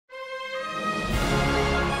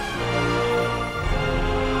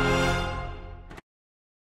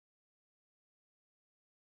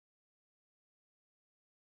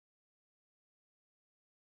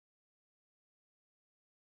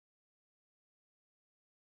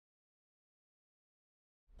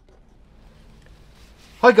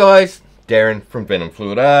Hi guys, Darren from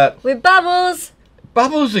venomfluidart. With Bubbles.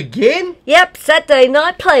 Bubbles again? Yep, Saturday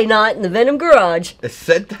night play night in the Venom garage. A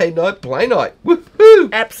Saturday night play night.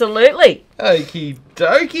 Woohoo! Absolutely. Okie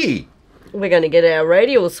dokie. We're going to get our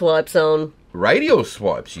radial swipes on. Radial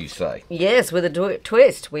swipes, you say? Yes, with a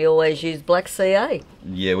twist. We always use black CA.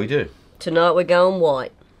 Yeah, we do. Tonight we're going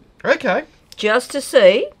white. Okay. Just to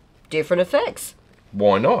see different effects.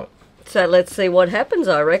 Why not? So let's see what happens,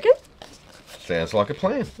 I reckon. Sounds like a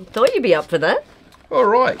plan. Thought you'd be up for that.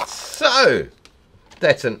 Alright, so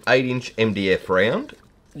that's an 8-inch MDF round.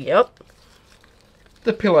 Yep.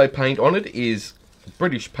 The pillow paint on it is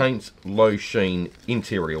British Paint's low sheen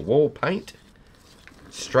interior wall paint.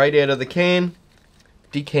 Straight out of the can,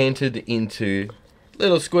 decanted into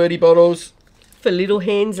little squirty bottles. For little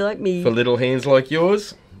hands like me. For little hands like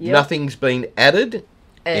yours. Yep. Nothing's been added.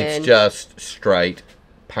 It's just straight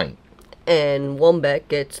paint. And Wombat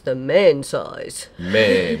gets the man size.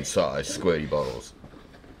 Man size squirty bottles.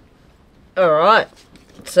 Alright,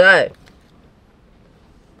 so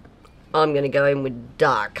I'm going to go in with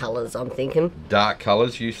dark colours, I'm thinking. Dark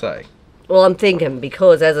colours, you say? Well, I'm thinking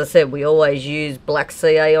because, as I said, we always use black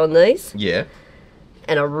CA on these. Yeah.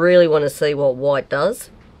 And I really want to see what white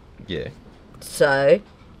does. Yeah. So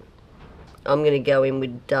I'm going to go in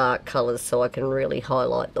with dark colours so I can really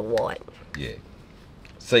highlight the white. Yeah.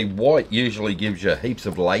 See, white usually gives you heaps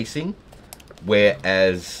of lacing,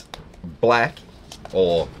 whereas black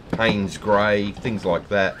or Payne's grey, things like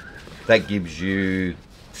that, that gives you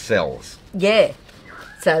cells. Yeah.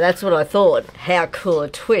 So that's what I thought. How cool a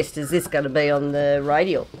twist is this going to be on the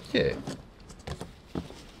radial? Yeah.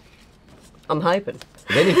 I'm hoping.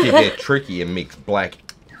 Then if you get tricky and mix black,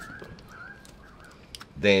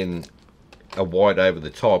 then a white over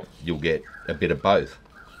the top, you'll get a bit of both.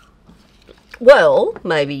 Well,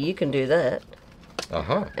 maybe you can do that.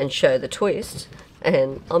 Uh-huh. And show the twist.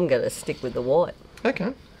 And I'm going to stick with the white.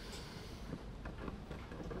 Okay.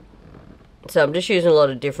 So I'm just using a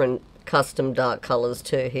lot of different custom dark colours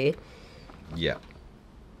too here. Yeah.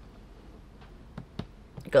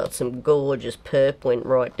 Got some gorgeous purple went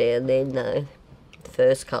right down there, no. The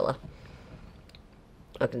first colour.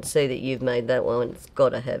 I can see that you've made that one. It's got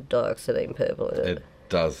to have dioxazine purple in it. It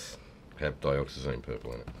does have dioxazine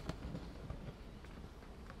purple in it.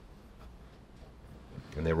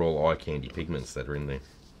 And they're all eye candy pigments that are in there.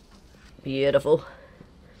 Beautiful.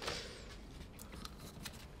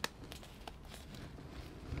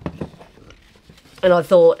 And I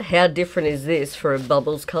thought, how different is this for a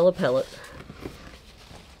Bubbles colour palette?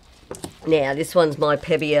 Now, this one's my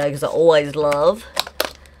Pebeo because I always love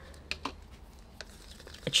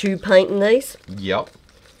a tube paint in these. Yep.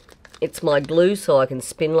 It's my glue so I can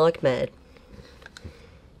spin like mad.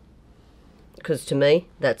 Because to me,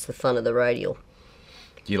 that's the fun of the radial.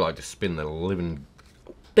 You like to spin the living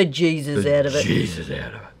Bejesus out of it. Jesus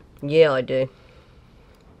out of it. Yeah, I do.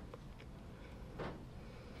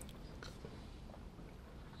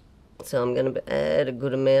 So I'm going to add a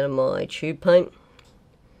good amount of my tube paint.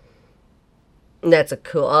 And that's a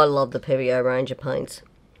cool... I love the Pebeo range of paints.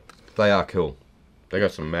 They are cool. They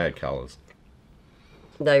got some mad colours.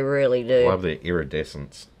 They really do. Love their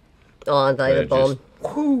iridescence. Oh, aren't they the bomb?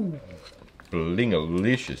 Just, whoo,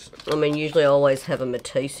 blingalicious. I mean, usually I always have a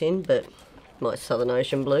Matisse in, but my Southern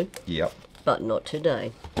Ocean blue. Yep. But not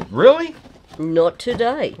today. Really? Not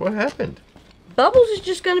today. What happened? Bubbles is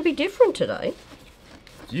just going to be different today.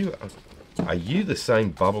 Are you the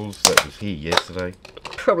same Bubbles that was here yesterday?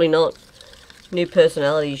 Probably not. New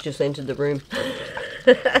personalities just entered the room.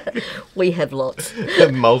 We have lots.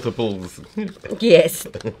 Multiples. Yes.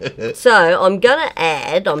 So I'm going to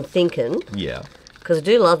add, I'm thinking, Yeah. because I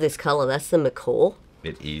do love this colour, that's the macaw,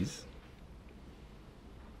 It is.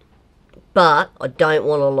 but I don't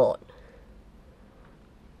want a lot.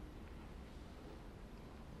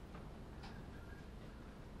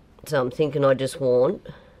 So I'm thinking I just want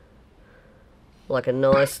like a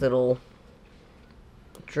nice little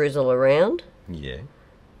drizzle around, Yeah.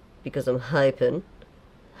 because I'm hoping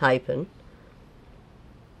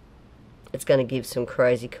it's going to give some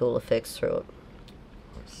crazy cool effects through it.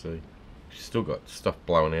 I see. Still got stuff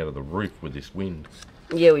blowing out of the roof with this wind.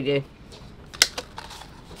 Yeah, we do.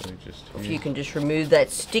 So just If you can just remove that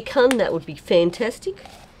stick, hun, that would be fantastic.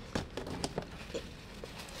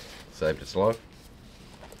 saved its life.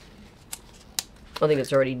 I think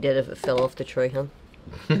it's already dead if it fell off the tree, hun.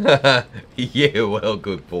 Yeah, well,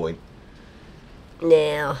 good point.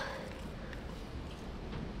 Now,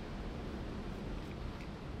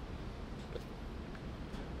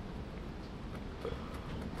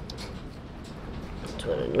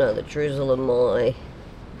 doing another drizzle of my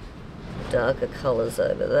darker colours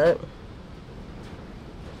over that.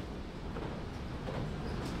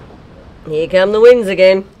 Here come the winds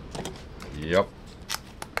again. Yep.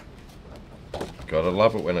 Gotta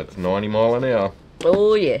love it when it's 90 mile an hour.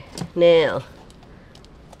 Oh yeah. Now,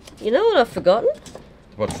 you know what I've forgotten?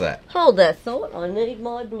 What's that? Hold that thought. I need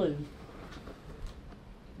my blue.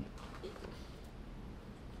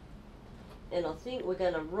 And I think we're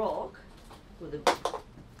going to rock with a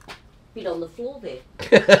bit on the floor there.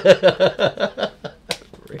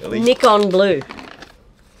 Really? Nikon blue.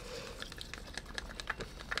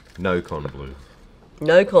 No-con blue.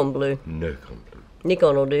 No-con blue. No-con blue.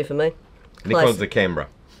 Nikon will do for me. Nikon's the camera.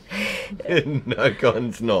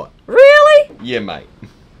 No-con's not. Really? Yeah, mate.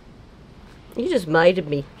 You just mated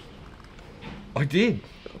me. I did.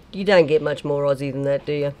 You don't get much more Aussie than that,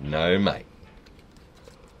 do you? No, mate.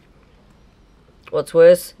 What's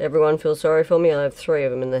worse, everyone feels sorry for me. I have 3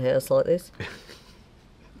 of them in the house like this.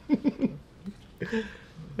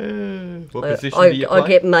 What position do you play? I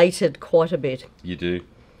get mated quite a bit. You do.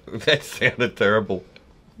 That sounded terrible.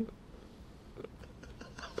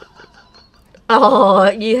 Oh,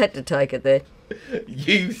 you had to take it there.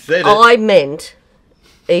 You said it. I meant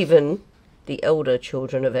even the elder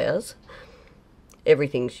children of ours.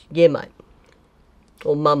 Everything's, yeah, mate.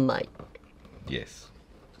 Or mum, mate. Yes.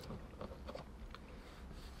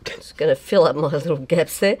 Just going to fill up my little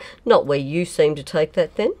gaps there. Not where you seem to take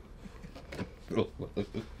that then.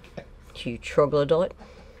 You troglodyte.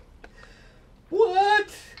 What?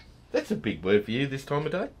 That's a big word for you this time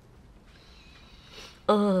of day.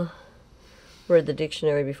 Oh, read the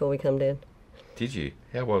dictionary before we come down. Did you?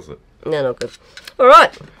 How was it? No, not good. All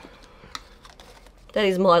right. That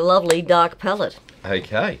is my lovely dark palette.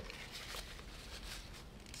 Okay.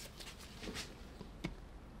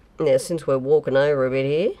 Now, since we're walking over a bit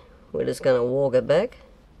here, we're just going to walk it back.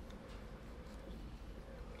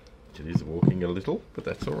 It is walking a little, but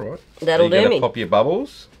that's all right. That'll do me. Are you going to pop your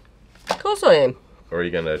bubbles? Of course I am. Or are you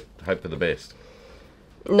going to hope for the best?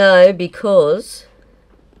 No, because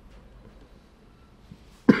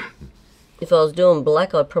if I was doing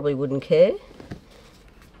black, I probably wouldn't care.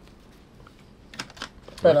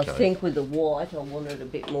 But Okay. I think with the white, I want it a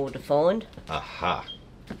bit more defined. Aha.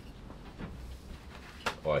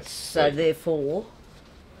 I see. So therefore,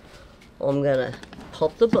 I'm going to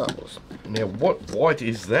pop the bubbles. Now, what white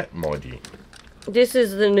is that, my dear? This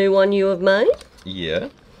is the new one you have made, Yeah,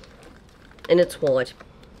 and it's white.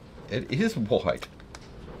 it is white.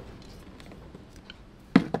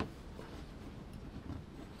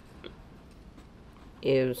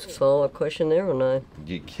 Is follow-up question there or no?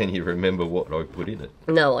 Can you remember what I put in it?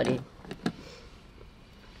 No idea.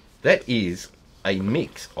 That is a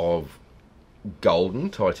mix of golden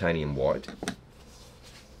titanium white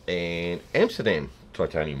and Amsterdam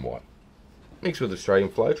titanium white mixed with Australian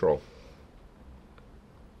floetrol.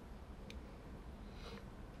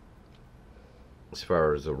 As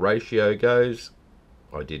far as the ratio goes,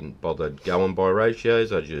 I didn't bother going by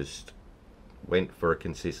ratios, I just went for a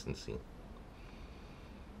consistency.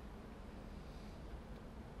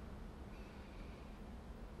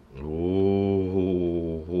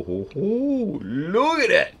 Ooh, look at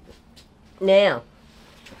it! Now,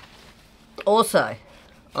 also,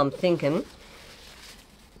 I'm thinking,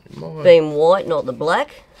 My being white, not the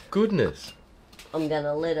black, goodness. I'm going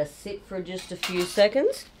to let her sit for just a few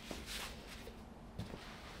seconds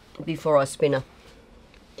before I spin her.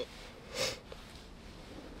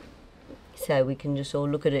 So we can just all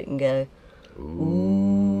look at it and go,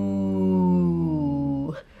 ooh.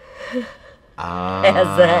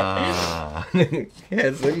 How's that?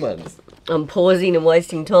 How's them ones? I'm pausing and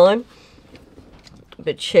wasting time.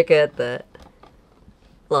 But check out that.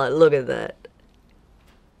 Like, look at that.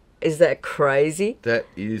 Is that crazy? That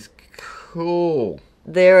is cool.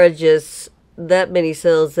 There are just that many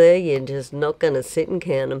cells there, you're just not going to sit and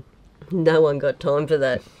count them. No one got time for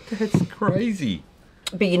that. That's crazy.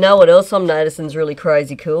 But you know what else I'm noticing is really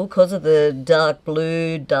crazy cool? Because of the dark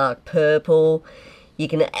blue, dark purple, you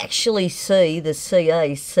can actually see the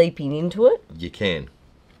CA seeping into it You can.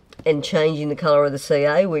 and changing the colour of the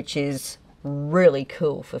CA, which is really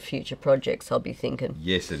cool for future projects, I'll be thinking.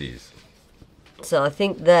 Yes, it is. So I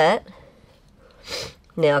think that,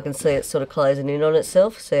 now I can see it sort of closing in on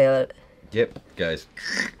itself. See how it, Yep, goes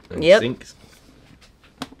and Yep. sinks.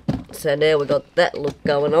 so now we've got that look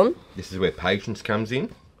going on. This is where patience comes in.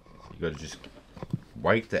 You've got to just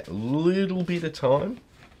wait that little bit of time.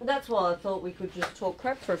 That's why I thought we could just talk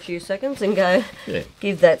crap for a few seconds and go, Yeah,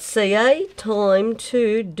 give that CA time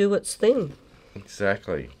to do its thing.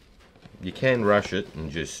 exactly. You can rush it and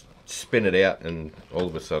just spin it out and all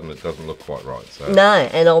of a sudden it doesn't look quite right. So No,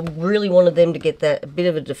 and I really wanted them to get that a bit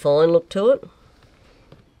of a defined look to it.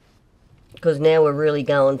 Because now we're really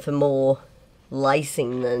going for more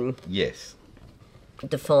lacing than Yes.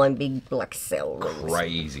 define big black cell rings.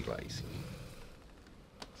 Crazy lacing.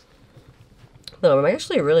 But I'm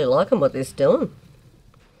actually really liking what this is doing.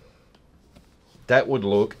 That would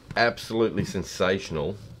look absolutely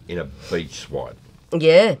sensational in a beach swipe.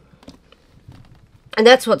 Yeah. And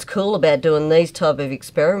that's what's cool about doing these type of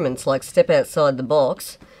experiments, like step outside the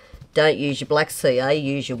box, don't use your black CA,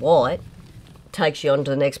 use your white. Takes you on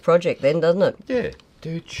to the next project then, doesn't it? Yeah.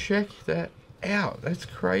 Dude, check that out. That's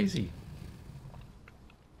crazy.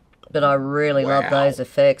 But I really love Wow. those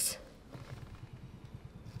effects.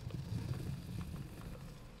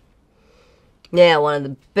 Now, one of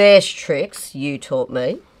the best tricks you taught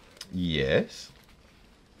me, Yes.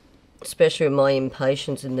 especially with my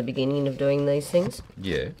impatience in the beginning of doing these things,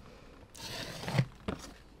 Yeah.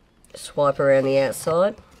 swipe around the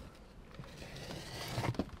outside,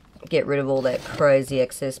 get rid of all that crazy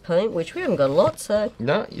excess paint, which we haven't got a lot, so...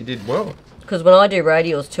 No, you did well. Because when I do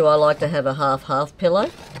radials too, I like to have a half-half pillow.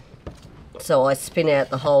 So I spin out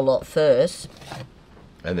the whole lot first.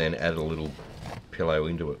 And then add a little pillow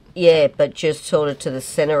into it. Yeah, but just sort of to the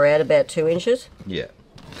centre out about 2 inches. Yeah.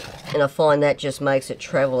 And I find that just makes it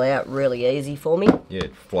travel out really easy for me. Yeah,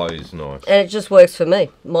 it flows nice. And it just works for me.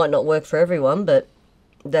 Might not work for everyone, but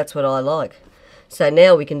that's what I like. So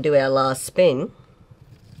now we can do our last spin.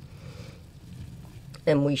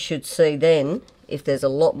 And we should see then if there's a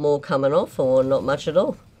lot more coming off or not much at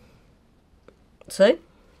all. See?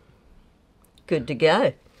 Good to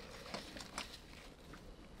go.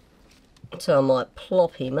 So I might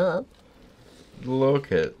plop him up.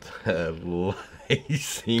 Look at that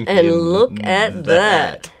lacing. And in look at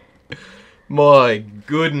that. My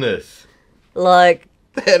goodness. Like,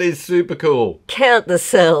 That is super cool. count the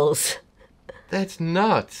cells. That's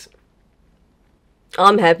nuts.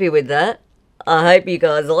 I'm happy with that. I hope you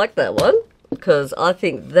guys like that one, because I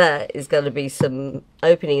think that is going to be some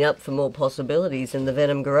opening up for more possibilities in the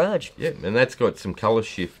Venom garage. Yeah, and that's got some colour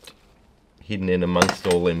shift hidden in amongst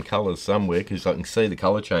all them colours somewhere, because I can see the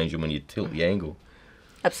colour changing when you tilt the angle.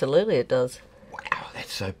 Absolutely it does. Wow,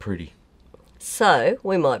 that's so pretty. So,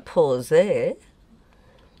 we might pause there.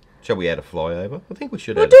 Shall we add a flyover? I think we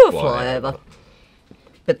should We'll add do a a flyover. flyover.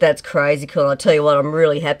 But that's crazy cool. I tell you what, I'm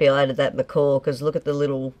really happy I added that macaw, because look at the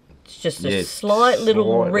little... It's just a Yeah, slight little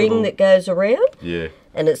slight ring little- that goes around. Yeah.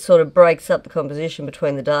 And it sort of breaks up the composition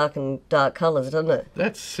between the dark and dark colours, doesn't it?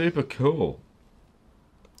 That's super cool.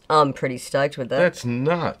 I'm pretty stoked with that. That's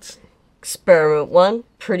nuts. Experiment 1,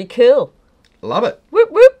 pretty cool. Love it.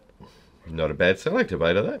 Whoop whoop. Not a bad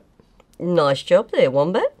selectivator, that. Nice job there,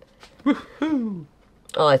 Wombat. Woohoo!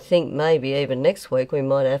 I think maybe even next week we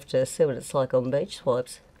might have to see what it's like on beach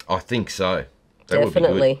swipes. I think so. That would be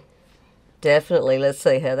Definitely. Definitely. Let's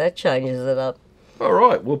see how that changes it up. good. All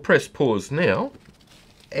right, we'll press pause now,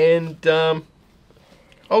 and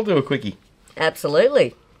I'll do a quickie.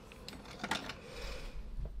 Absolutely.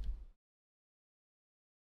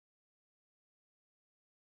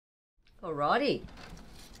 Alrighty.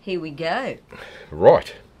 Here we go.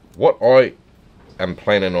 Right, what I am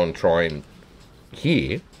planning on trying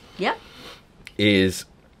here Yep. is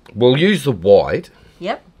we'll use the white,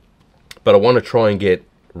 Yep. but I want to try and get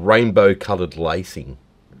rainbow coloured lacing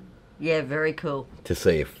Yeah, very cool. to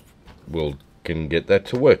see if we can get that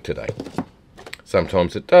to work today.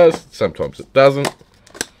 Sometimes it does, sometimes it doesn't.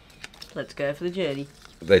 Let's go for the journey.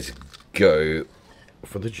 Let's go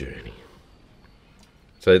for the journey.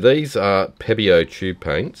 So these are Pebeo tube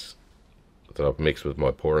paints that I've mixed with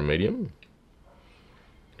my Pora medium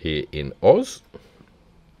here in Oz,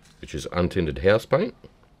 which is untinted house paint.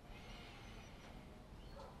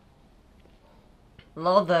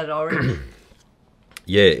 Love that orange.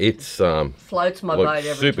 Yeah, it's Floats my like boat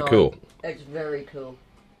every super time. cool. It's very cool.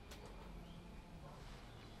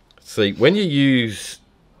 See, when you use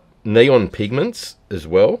neon pigments as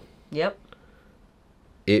well, Yep.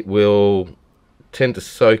 it will tend to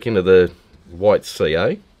soak into the white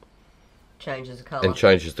CA Changes the colour. and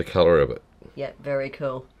changes the colour of it. Yep, very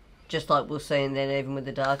cool. Just like we'll see then even with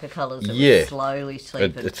the darker colours, it Yeah. will slowly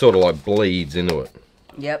seep It sort of like bleeds into it.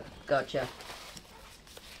 Yep, gotcha.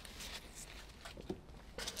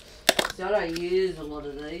 So I don't use a lot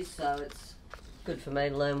of these, so it's good for me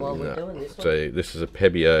to learn while we're doing this one. So this is a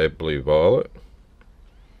Pebeo blue violet.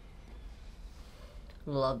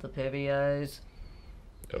 Love the Pebeos.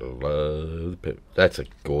 I love that's a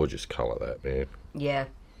gorgeous colour, that, man. Yeah.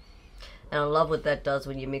 And I love what that does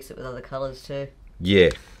when you mix it with other colours too. Yeah,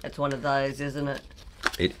 It's one of those, isn't it?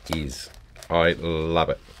 it is. I love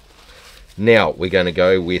it. Now we're going to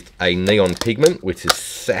go with a neon pigment, which is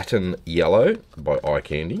Satin Yellow by Eye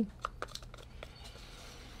Candy.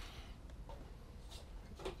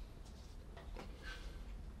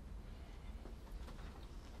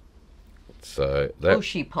 So that. Oh,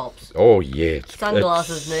 she pops. Oh yeah.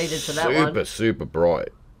 Sunglasses needed for that one. Super bright.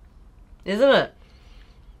 Isn't it?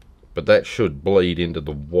 But that should bleed into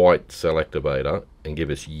the white cell activator and give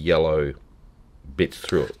us yellow bits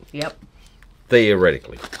through it. Yep.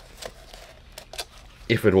 Theoretically.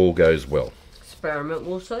 If it all goes well. Experiment,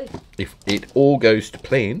 we'll see. If it all goes to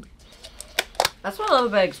plan. That's what I love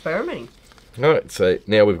about experimenting. Alright, so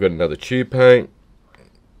now we've got another tube paint.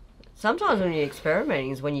 Sometimes when you're experimenting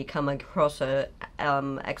is when you come across a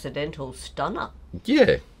accidental stunner.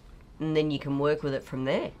 Yeah. And then you can work with it from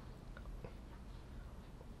there.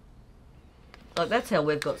 Like, that's how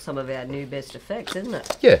we've got some of our new best effects, isn't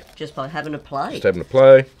it? Yeah. Just by having a play. Just having a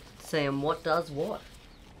play. Seeing what does what.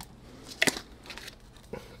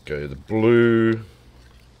 Go the blue.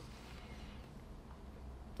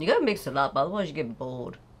 You got to mix it up, otherwise you get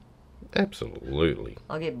bored. Absolutely.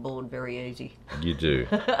 I get bored very easy. You do.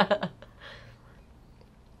 I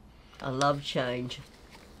love change.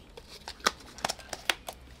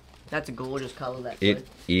 That's a gorgeous colour, that blue. It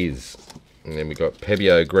is. And then we got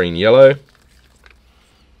Pebeo green yellow.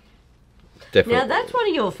 Definitely. Now that's one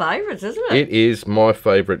of your favourites, isn't it? It is my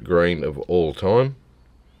favourite green of all time.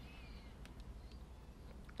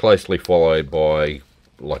 Closely followed by,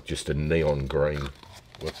 like, just a neon green.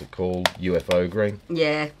 What's it called? UFO green?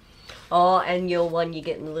 Yeah. Oh, and your one you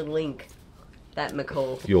get in the little ink. That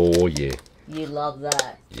McCall. Yeah. You love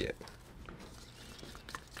that. Yeah.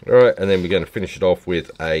 Alright, and then we're going to finish it off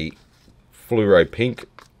with a fluoro pink.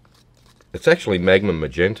 It's actually Magma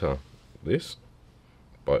Magenta, this,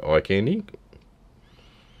 by Eye Candy,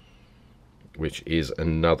 which is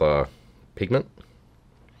another pigment.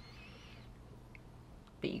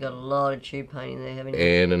 But you got a lot of tube paint in there, haven't you?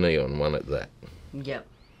 And a neon one at that. Yep.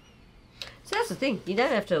 So that's the thing. You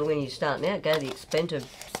don't have to, when you're starting out, go the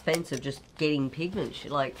expense of just getting pigments.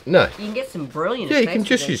 Like, no. You can get some brilliant Yeah, you effects can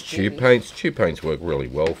just with use those tube tubies. paints. Tube paints work really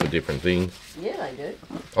well for different things. Yeah, they do.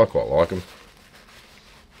 I quite like them.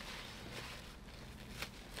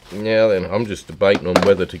 Now then, I'm just debating on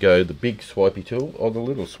whether to go the big swipey tool or the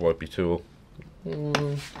little swipey tool.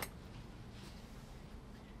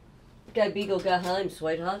 Go big or go home,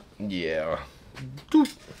 sweetheart. Yeah.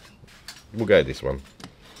 We'll go this one.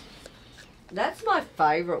 That's my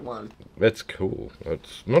favourite one. That's cool.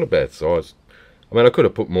 It's not a bad size. I mean, I could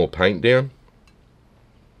have put more paint down.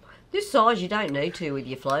 This size you don't need to with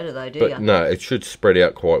your floater though, do you? But no, it should spread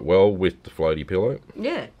out quite well with the floaty pillow.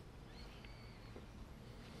 Yeah.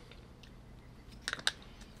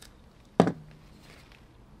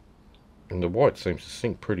 And the white seems to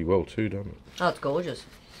sink pretty well too, doesn't it? Oh, it's gorgeous.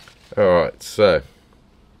 Alright, so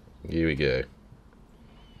here we go.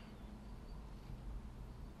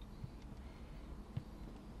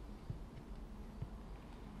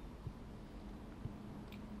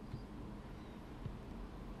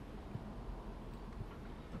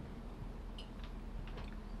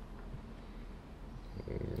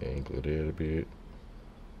 Angle it out a bit.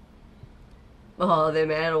 Oh,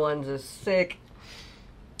 them outer ones are sick.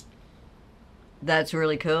 That's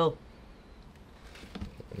really cool.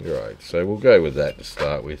 Right, so we'll go with that to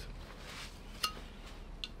start with.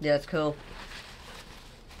 Yeah, it's cool.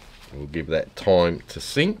 We'll give that time to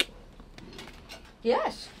sink.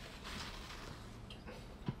 Yes.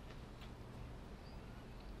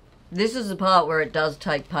 This is the part where it does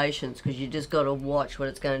take patience because you just got to watch what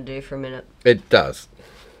it's going to do for a minute. It does.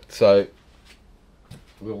 So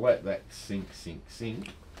we'll let that sink.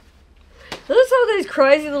 Look at some of these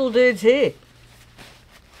crazy little dudes here.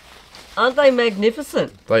 Aren't they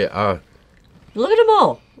magnificent? They are. Look at them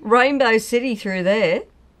all. Rainbow City through there.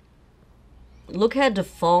 Look how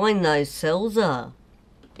defined those cells are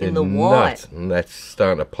in the white. Nuts. And that's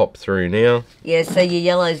starting to pop through now. Yeah, so your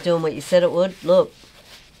yellow's doing what you said it would. Look.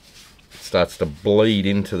 It starts to bleed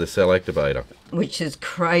into the cell activator. Which is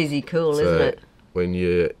crazy cool, So isn't it? when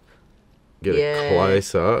you get Yeah. it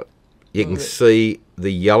closer, you can see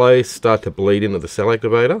the yellow start to bleed into the cell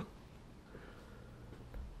activator.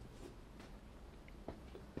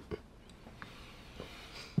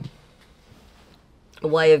 A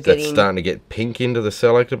way of That's getting... starting to get pink into the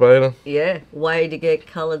cell activator. Yeah, way to get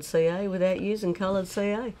coloured CA without using coloured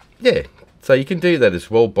CA. Yeah, so you can do that as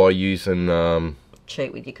well by using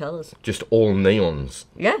Cheat with your colours. just all neons.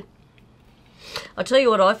 Yeah. I'll tell you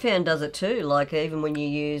what I found does it too, like even when you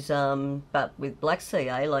use, but with black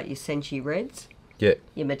CA, like your Senshi reds, Yeah,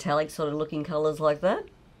 your metallic sort of looking colours like that,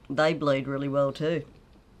 they bleed really well too.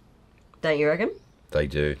 Don't you reckon? they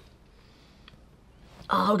do.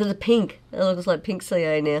 Oh, look at the pink. It looks like pink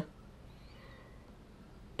CA now.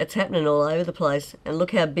 It's happening all over the place. And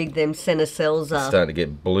look how big them centre cells It's are. starting to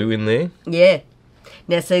get blue in there. Yeah.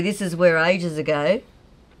 Now, see, this is where ages ago,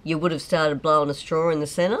 you would have started blowing a straw in the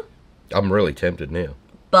centre. I'm really tempted now.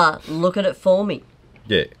 But look at it for me.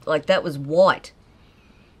 Yeah. Like, that was white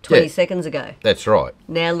 20 Yeah. seconds ago. That's right.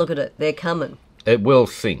 Now look at it. They're coming. It will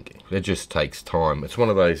sink. It just takes time. It's one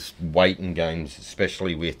of those waiting games,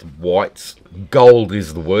 especially with whites. Gold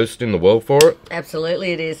is the worst in the world for it.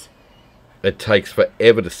 Absolutely it is. It takes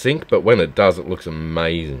forever to sink, but when it does, it looks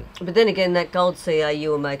amazing. But then again, that gold CA you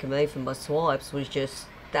were making me for my swipes was just,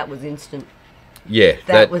 that was instant. Yeah.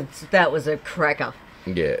 That was a cracker.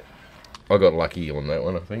 Yeah. I got lucky on that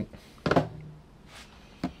one, I think.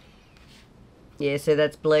 Yeah, so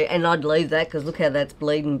that's blue. And I'd leave that because look how that's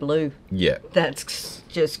bleeding blue. Yeah. That's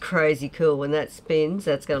just crazy cool. When that spins,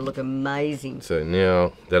 that's going to look amazing. So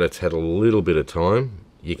now that it's had a little bit of time,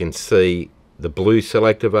 you can see the blue cell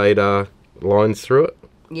activator lines through it.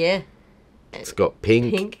 Yeah. It's got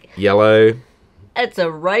pink, Pink. yellow, It's a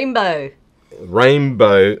rainbow.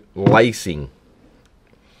 rainbow lacing.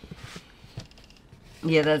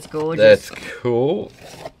 Yeah, that's gorgeous. That's cool.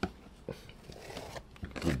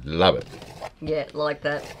 Love it. Yeah, like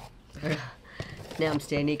that. Now I'm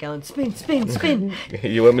standing here going, spin, spin, spin.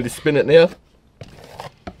 You want me to spin it now?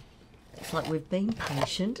 It's like we've been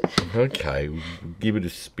patient. Okay, we'll give it a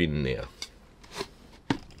spin now.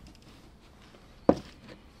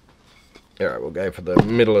 Alright, we'll go for the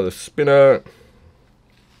middle of the spinner.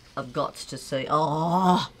 I've got to see.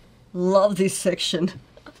 Oh, love this section.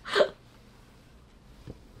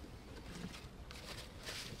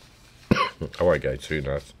 I won't go too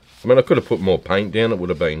nuts. I mean, I could have put more paint down. It would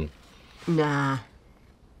have been Nah.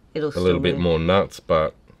 It'll a little bit more nuts,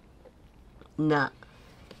 but... Nah.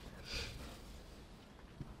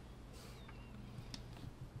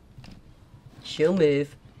 She'll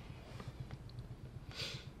move.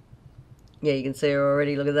 Yeah, you can see her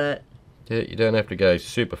already. Look at that. Yeah, you don't have to go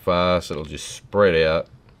super fast. It'll just spread out.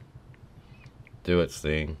 Do its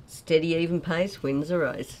thing. Steady, even pace wins the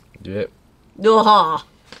race. Yep. Oh!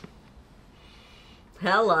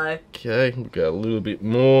 Hello. Okay, we'll go a little bit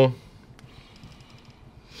more.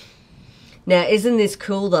 Now, isn't this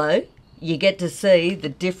cool, though? You get to see the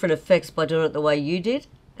different effects by doing it the way you did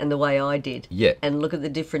and the way I did. Yeah. And look at the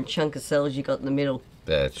different chunk of cells you got in the middle.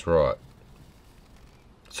 That's right.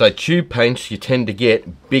 So tube paints, you tend to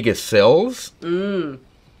get bigger cells.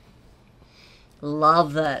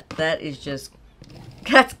 Love that. That is just...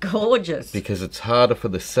 That's gorgeous. Because it's harder for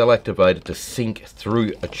the cell activator to sink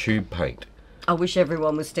through a tube paint. I wish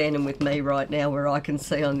everyone was standing with me right now where I can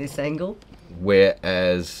see on this angle.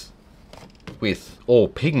 Whereas with all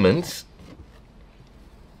pigments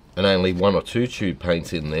and only one or two tube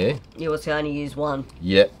paints in there, You also only use one.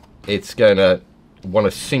 yep, it's going to want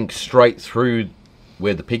to sink straight through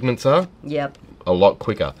where the pigments are Yep. a lot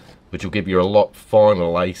quicker, which will give you a lot finer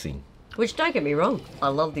lacing. Which, don't get me wrong, I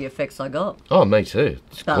love the effects I got. Oh, me too.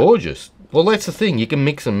 It's But- gorgeous. Well, that's the thing. You can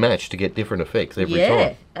mix and match to get different effects every Yeah,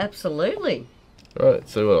 time. absolutely. Right,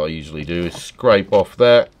 so what I usually do is scrape off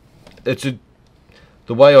that.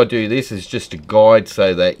 The way I do this is just a guide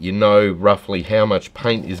so that you know roughly how much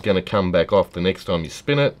paint is going to come back off the next time you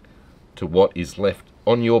spin it to what is left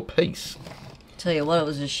on your piece. Tell you what, it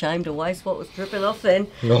was a shame to waste what was dripping off then.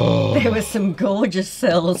 Oh, There were some gorgeous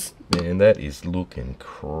cells. man, that is looking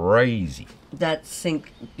crazy. That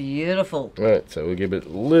sink beautiful. Right, so we'll give it a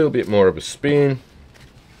little bit more of a spin.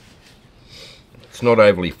 It's not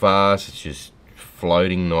overly fast, it's just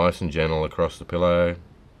floating nice and gentle across the pillow.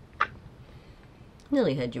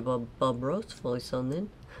 Nearly had your Bob Ross voice on then.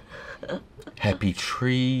 Happy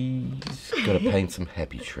trees. Gotta paint some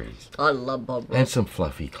happy trees. I love Bob And Ross. some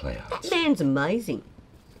fluffy clouds. Man's amazing.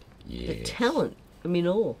 The Yeah. talent. I mean,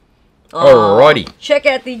 all. Alrighty. Check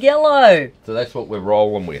out the yellow. So that's what we're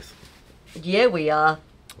rolling with. Yeah, we are.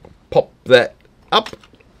 Pop that up.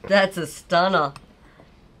 That's a stunner.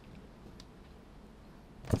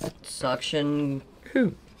 Suction.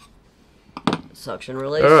 Ooh. Suction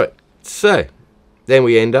release. Alright, so then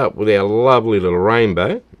we end up with our lovely little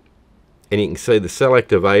rainbow. And you can see the cell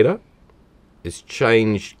activator has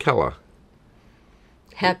changed colour.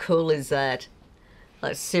 How cool is that?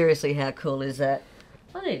 Like, seriously, how cool is that?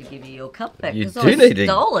 I need to give you your cup back You because do I need to.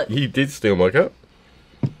 stole it. You did steal my cup.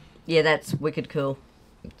 Yeah, that's wicked cool.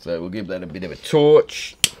 So we'll give that a bit of a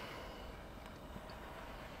torch.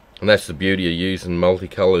 And that's the beauty of using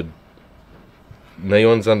multicoloured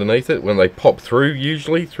neons underneath it. When they pop through,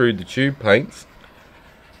 usually through the tube paints,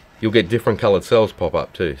 you'll get different coloured cells pop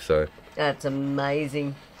up too. So That's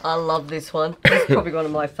amazing. I love this one. This is probably one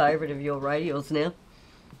of my favourite of your radials now.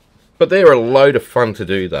 but they're a load of fun to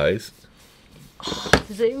do, those.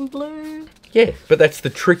 Is it even blue? Yeah, but that's the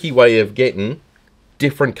tricky way of getting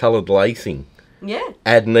different coloured lacing. Yeah.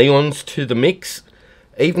 Add neons to the mix,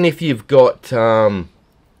 even if you've got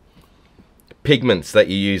pigments that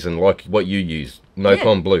you're using, like what you use,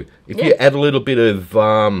 Nocon blue. If you add a little bit of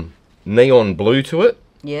neon blue to it,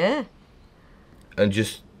 and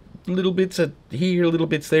just little bits of here, little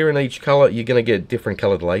bits there in each colour, you're going to get different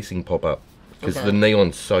coloured lacing pop up because the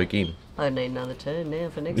neons soak in. I need another turn now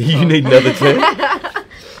for next time. You need another turn?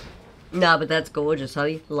 No, but that's gorgeous,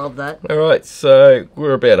 honey. Love that. Alright, so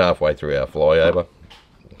we're about halfway through our flyover.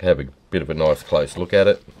 Have a bit of a nice close look at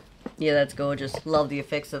it. Yeah, that's gorgeous. Love the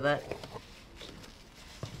effects of that.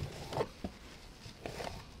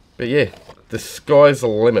 But yeah, the sky's the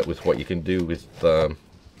limit with what you can do with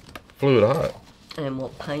fluid art. And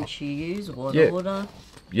what paints you use, what order.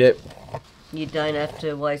 Yep. You don't have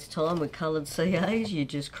to waste time with coloured CAs, you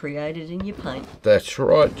just create it in your paint. That's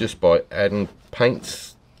right, just by adding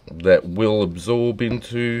paints that will absorb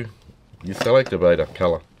into your cell activator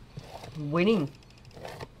colour. Winning.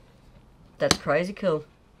 That's crazy cool.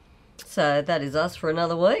 So that is us for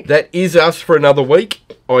another week. That is us for another week.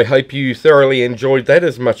 I hope you thoroughly enjoyed that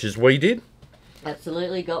as much as we did.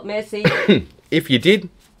 Absolutely got messy. If you did,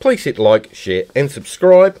 please hit like, share and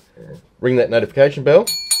subscribe. Ring that notification bell.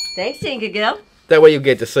 Thanks, Tinker Girl. That way you'll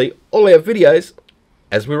get to see all our videos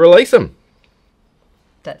as we release them.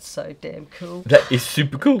 That's so damn cool. That is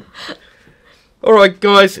super cool. Alright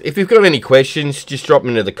guys, if you've got any questions, just drop them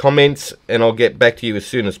into the comments and I'll get back to you as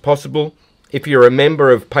soon as possible. If you're a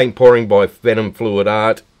member of Paint Pouring by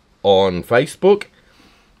Venomfluidart on Facebook,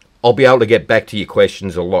 I'll be able to get back to your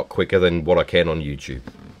questions a lot quicker than what I can on YouTube.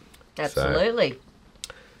 Absolutely.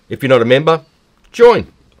 So, if you're not a member,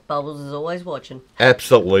 join. Bubbles is always watching.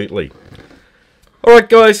 Absolutely. Alright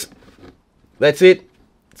guys, that's it.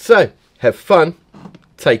 So, have fun,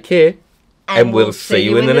 take care, and we'll see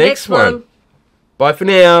you in the next one. Bye for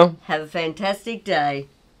now. Have a fantastic day.